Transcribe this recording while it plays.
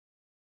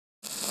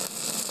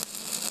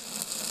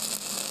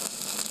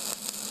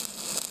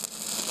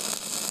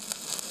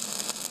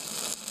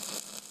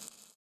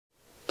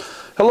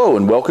Hello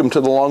and welcome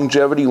to the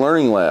Longevity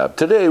Learning Lab.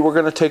 Today we're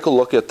going to take a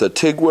look at the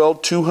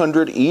Tigweld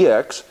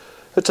 200Ex.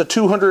 It's a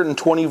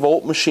 220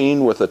 volt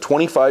machine with a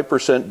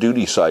 25%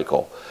 duty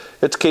cycle.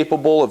 It's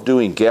capable of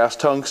doing gas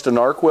tungsten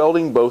arc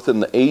welding both in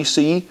the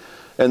AC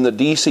and the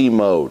DC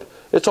mode.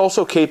 It's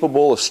also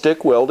capable of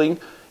stick welding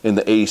in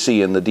the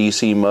AC and the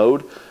DC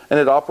mode,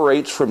 and it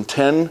operates from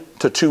 10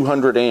 to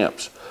 200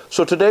 amps.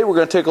 So today we're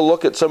going to take a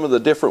look at some of the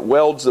different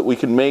welds that we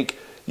can make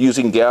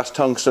using gas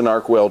tungsten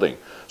arc welding.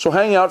 So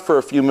hang out for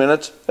a few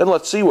minutes and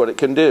let's see what it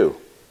can do.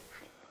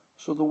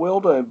 So the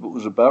weld I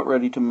was about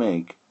ready to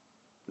make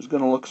is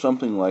going to look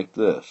something like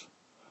this.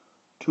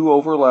 Two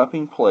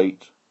overlapping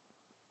plates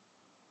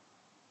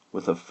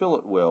with a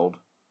fillet weld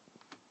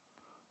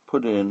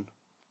put in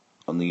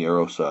on the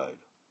arrow side.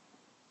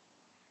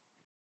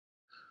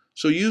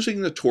 So using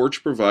the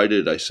torch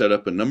provided, I set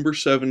up a number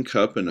 7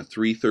 cup and a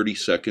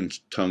 3/32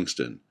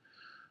 tungsten.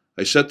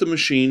 I set the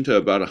machine to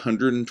about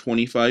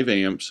 125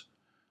 amps,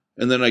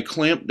 and then I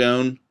clamped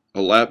down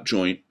a lap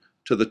joint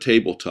to the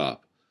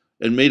tabletop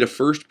and made a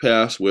first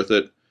pass with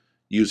it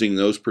using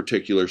those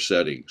particular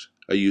settings.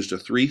 I used a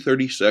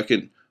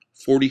 3/32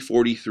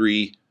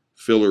 4043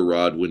 filler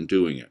rod when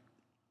doing it.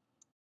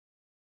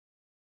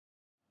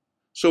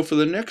 So for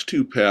the next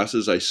two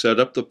passes, I set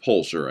up the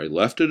pulser. I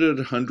left it at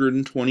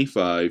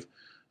 125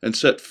 and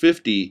set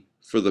 50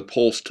 for the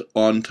pulsed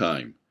on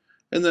time.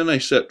 And then I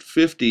set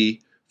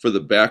 50 for the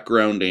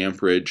background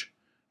amperage,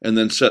 and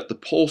then set the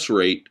pulse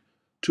rate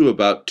to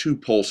about 2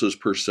 pulses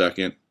per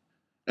second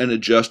and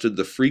adjusted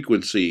the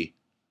frequency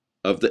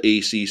of the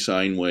AC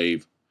sine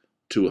wave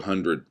to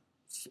 100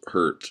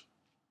 Hertz.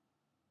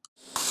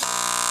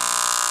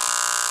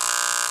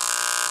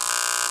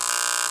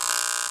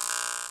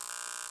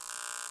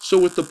 So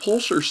with the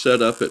pulser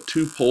set up at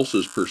 2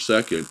 pulses per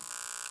second,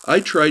 I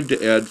tried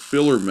to add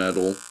filler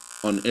metal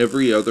on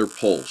every other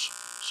pulse.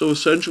 So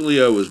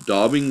essentially I was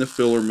daubing the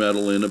filler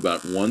metal in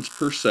about once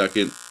per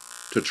second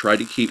to try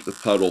to keep the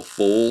puddle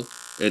full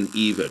and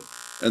even.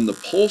 And the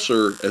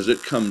pulser, as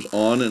it comes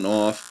on and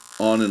off,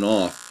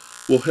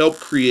 will help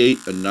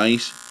create a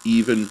nice,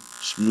 even,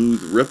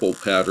 smooth ripple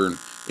pattern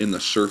in the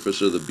surface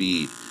of the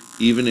bead,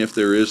 even if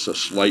there is a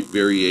slight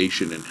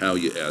variation in how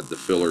you add the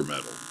filler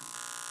metal.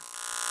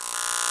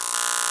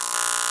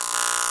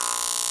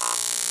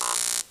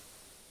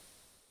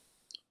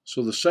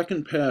 So the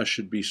second pass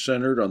should be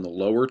centered on the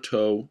lower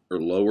toe or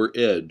lower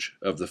edge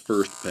of the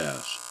first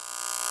pass.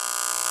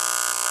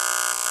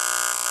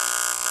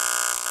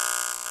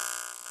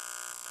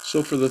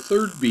 So for the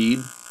third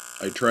bead,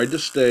 I tried to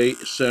stay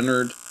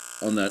centered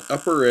on that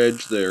upper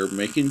edge there,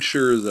 making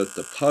sure that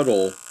the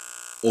puddle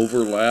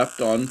overlapped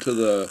onto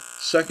the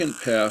second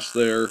pass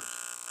there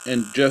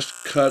and just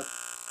cut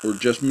or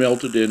just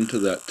melted into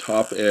that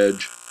top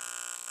edge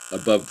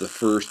above the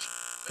first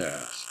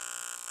pass.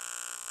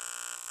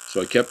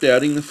 So I kept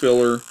adding the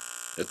filler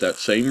at that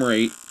same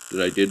rate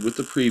that I did with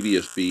the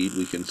previous bead.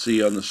 We can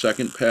see on the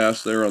second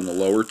pass there on the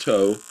lower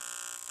toe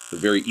the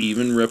very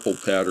even ripple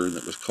pattern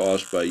that was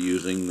caused by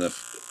using the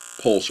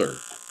pulser.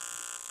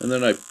 And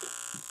then I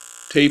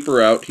taper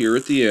out here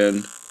at the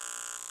end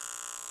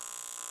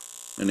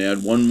and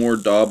add one more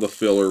daub of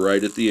filler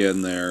right at the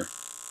end there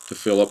to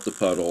fill up the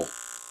puddle,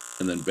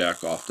 and then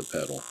back off the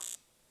pedal.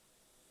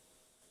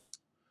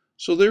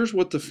 So there's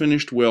what the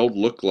finished weld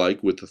looked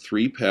like with the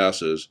 3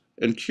 passes,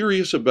 and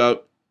curious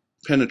about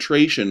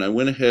penetration, I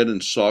went ahead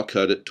and saw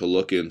cut it to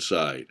look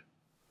inside.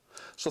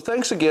 So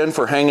thanks again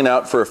for hanging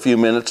out for a few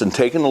minutes and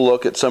taking a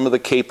look at some of the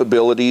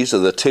capabilities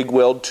of the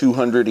Tigweld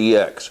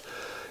 200Ex.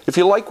 If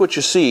you like what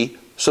you see,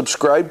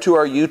 subscribe to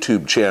our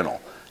YouTube channel.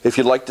 If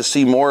you'd like to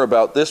see more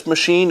about this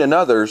machine and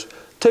others,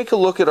 take a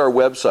look at our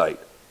website,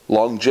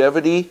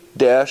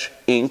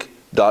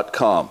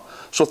 longevity-inc.com.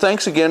 So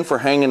thanks again for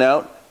hanging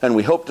out, and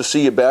we hope to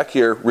see you back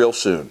here real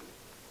soon.